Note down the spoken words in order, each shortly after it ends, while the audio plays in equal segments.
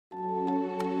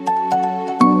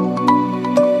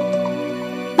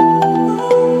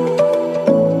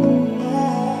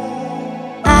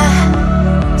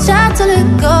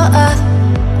let go of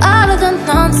all of the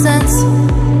nonsense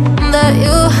that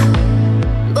you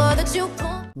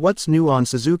want. What's new on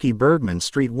Suzuki Burgman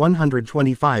Street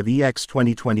 125EX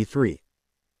 2023?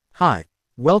 Hi,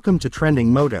 welcome to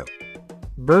Trending Moto.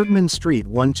 Burgman Street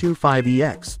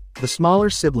 125EX, the smaller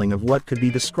sibling of what could be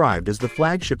described as the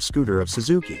flagship scooter of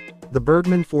Suzuki, the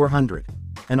Burgman 400.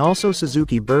 And also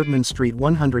Suzuki Burgman Street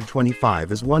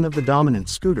 125 is one of the dominant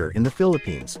scooter in the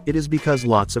Philippines. It is because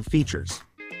lots of features.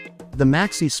 The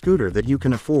maxi scooter that you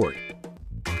can afford.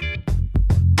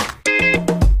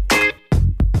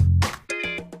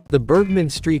 The Burgman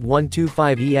Street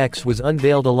 125EX was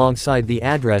unveiled alongside the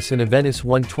Address and Aventus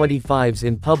 125s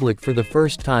in public for the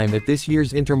first time at this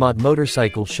year's Intermot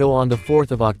Motorcycle Show on the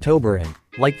 4th of October and,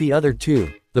 like the other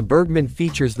two, the Burgman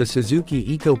features the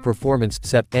Suzuki Eco Performance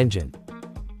SEP engine.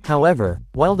 However,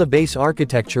 while the base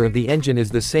architecture of the engine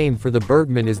is the same for the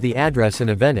Burgman as the Address and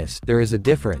Aventus, there is a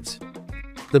difference.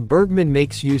 The Burgman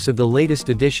makes use of the latest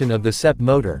edition of the SEP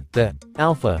motor, the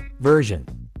Alpha version.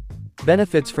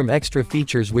 Benefits from extra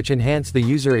features which enhance the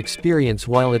user experience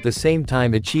while at the same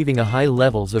time achieving a high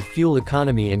levels of fuel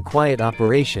economy and quiet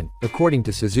operation, according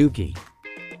to Suzuki.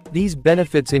 These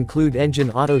benefits include engine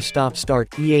auto stop start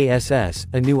 (EASS),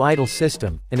 a new idle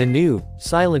system, and a new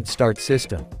silent start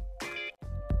system.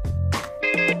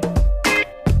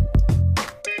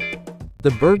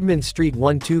 The Burgman Street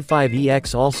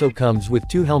 125EX also comes with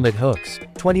two helmet hooks,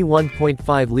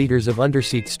 21.5 liters of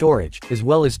underseat storage, as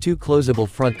well as two closable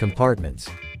front compartments.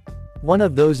 One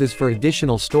of those is for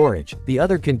additional storage, the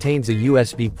other contains a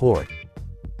USB port.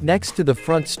 Next to the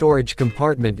front storage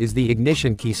compartment is the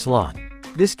ignition key slot.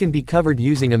 This can be covered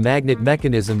using a magnet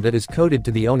mechanism that is coded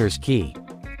to the owner's key.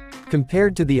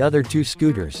 Compared to the other two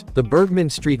scooters, the Burgman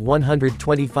Street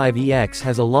 125EX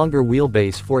has a longer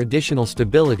wheelbase for additional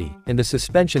stability, and the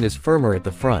suspension is firmer at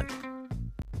the front.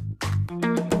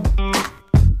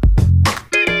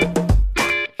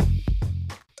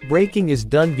 Braking is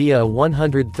done via a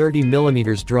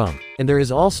 130mm drum, and there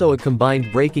is also a combined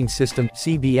braking system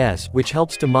 (CBS) which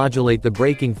helps to modulate the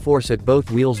braking force at both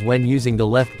wheels when using the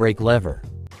left brake lever.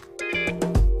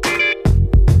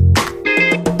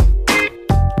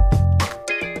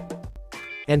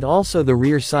 And also the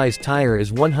rear size tire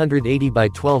is 180 by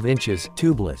 12 inches,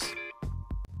 tubeless.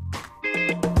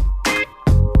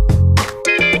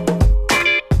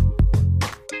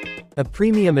 A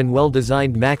premium and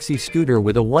well-designed maxi scooter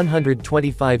with a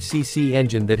 125cc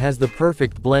engine that has the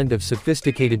perfect blend of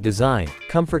sophisticated design,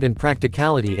 comfort and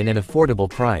practicality in an affordable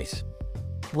price.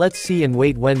 Let's see and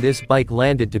wait when this bike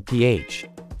landed to PH.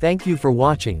 Thank you for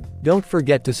watching. Don't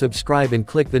forget to subscribe and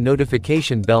click the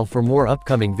notification bell for more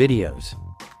upcoming videos.